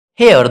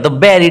Here the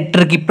very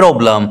tricky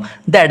problem,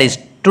 that is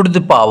 2 to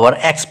the power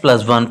x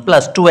plus 1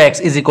 plus 2x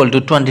is equal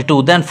to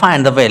 22, then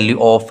find the value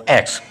of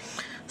x.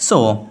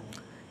 So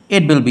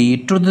it will be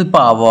 2 to the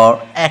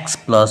power x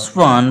plus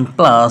 1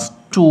 plus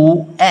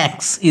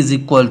 2x is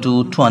equal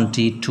to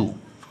 22,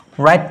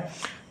 right?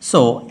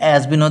 So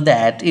as we know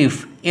that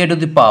if a to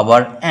the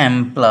power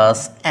m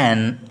plus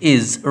n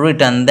is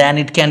written, then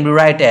it can be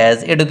written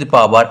as a to the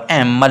power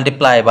m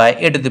multiplied by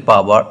a to the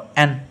power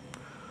n,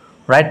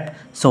 right?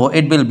 So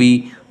it will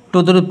be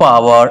 2 to the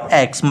power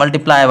x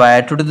multiplied by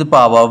 2 to the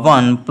power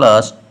 1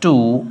 plus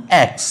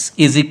 2x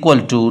is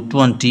equal to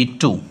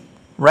 22,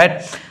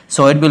 right?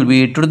 So it will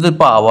be 2 to the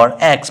power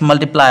x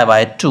multiplied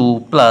by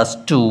 2 plus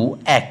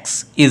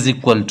 2x is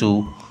equal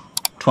to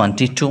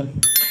 22.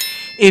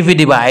 If we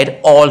divide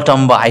all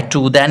term by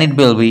 2, then it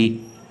will be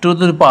 2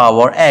 to the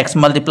power x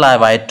multiplied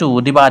by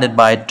 2 divided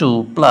by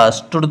 2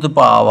 plus 2 to the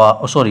power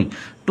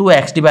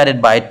 2x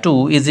divided by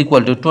 2 is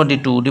equal to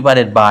 22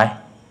 divided by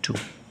 2,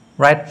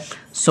 right?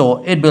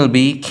 So it will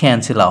be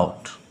cancel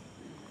out,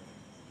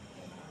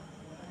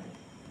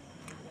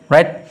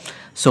 right?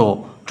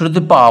 So 2 to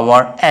the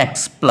power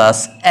x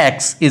plus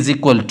x is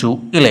equal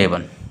to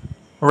 11,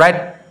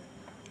 right?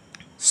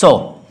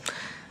 So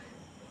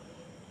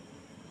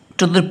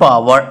 2 to the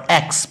power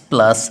x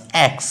plus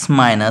x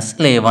minus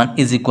 11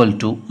 is equal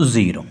to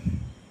 0,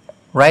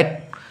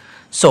 right?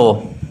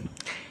 So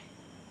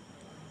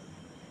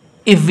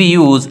if we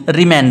use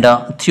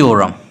remainder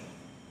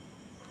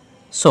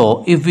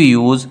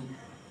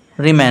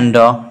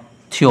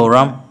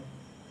theorem,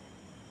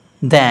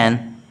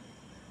 then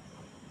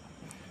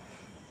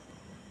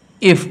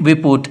if we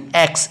put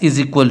x is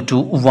equal to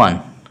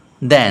 1,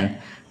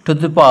 then 2 to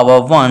the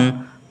power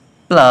 1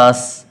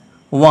 plus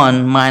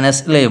 1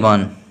 minus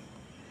 11,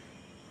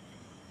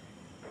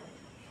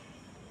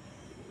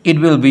 it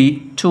will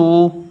be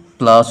 2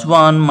 plus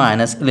 1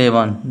 minus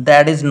 11,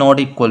 that is not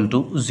equal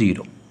to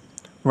 0,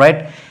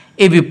 right?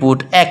 If we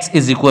put x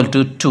is equal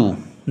to 2,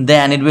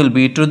 then it will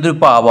be 2 to the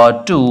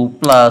power 2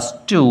 plus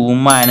 2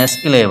 minus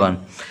 11,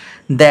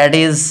 that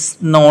is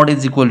not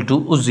is equal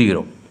to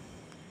 0,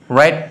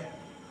 right?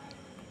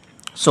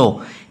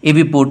 So if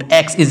we put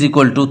x is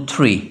equal to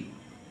 3,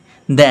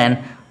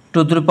 then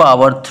 2 to the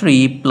power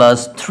 3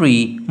 plus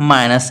 3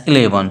 minus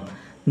 11,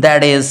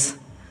 that is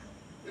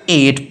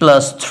 8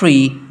 plus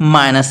 3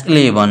 minus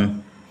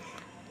 11,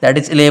 that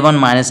is 11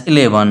 minus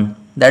 11,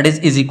 that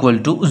is equal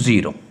to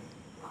 0.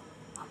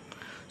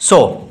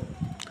 So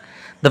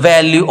the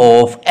value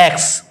of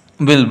x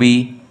will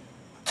be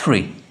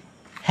 3.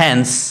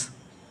 Hence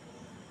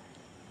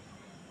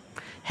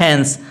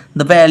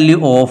the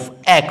value of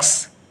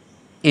x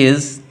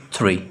is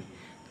 3.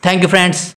 Thank you, friends.